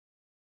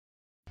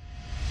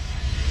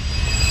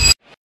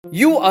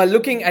You are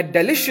looking at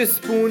delicious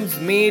spoons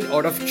made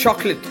out of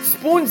chocolate.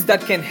 Spoons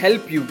that can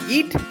help you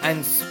eat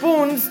and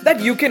spoons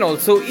that you can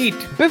also eat.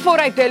 Before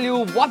I tell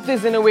you what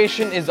this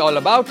innovation is all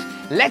about,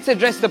 let's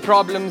address the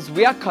problems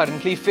we are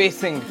currently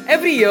facing.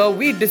 Every year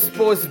we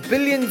dispose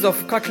billions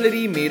of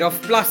cutlery made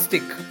of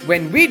plastic.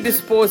 When we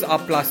dispose our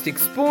plastic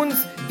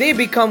spoons, they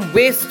become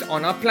waste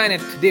on our planet.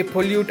 They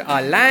pollute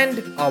our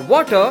land, our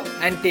water,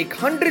 and take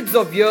hundreds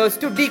of years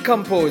to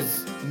decompose.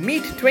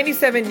 Meet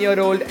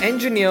 27-year-old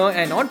engineer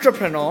and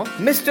entrepreneur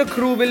Mr.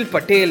 Kruvil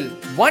Patel.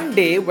 One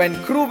day when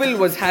Kruvil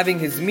was having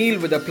his meal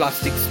with a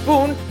plastic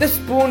spoon, the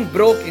spoon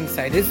broke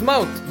inside his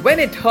mouth. When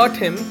it hurt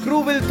him,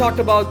 Kruvil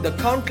thought about the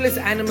countless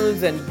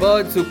animals and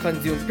birds who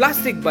consume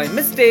plastic by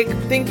mistake,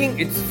 thinking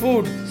it's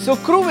food. So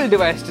Kruvil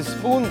devised a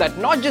spoon that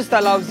not just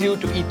allows you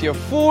to eat your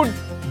food,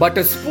 but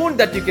a spoon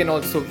that you can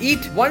also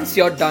eat once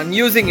you're done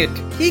using it.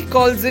 He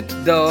calls it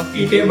the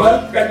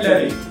eatable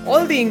cutlery.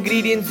 All the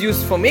ingredients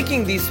used for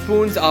making these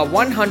spoons are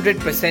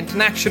 100%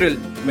 natural.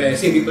 मैं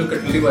ऐसी eatable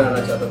cutlery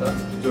बनाना चाहता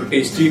था जो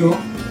tasty हो,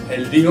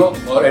 healthy हो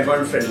और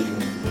advanced friendly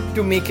हो.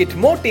 To make it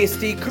more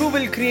tasty,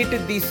 Kruvil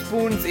created these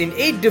spoons in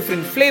 8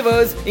 different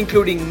flavors,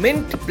 including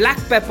mint, black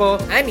pepper,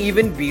 and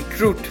even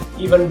beetroot.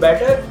 Even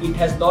better, it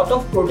has lot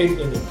of protein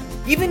in it.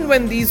 Even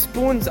when these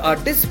spoons are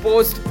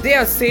disposed, they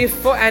are safe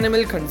for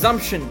animal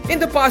consumption. In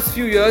the past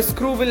few years,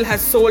 Kruvil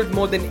has sold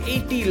more than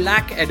 80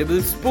 lakh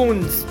edible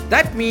spoons.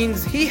 That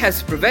means he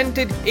has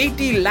prevented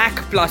 80 lakh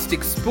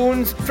plastic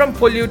spoons from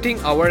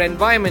polluting our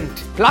environment.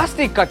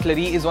 Plastic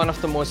cutlery is one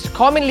of the most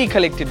commonly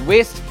collected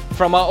waste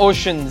from our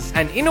oceans.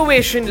 An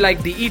innovation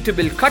like the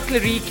eatable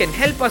cutlery can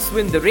help us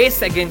win the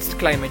race against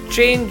climate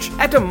change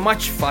at a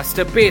much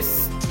faster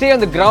pace. Stay on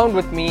the ground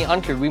with me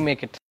until we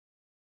make it.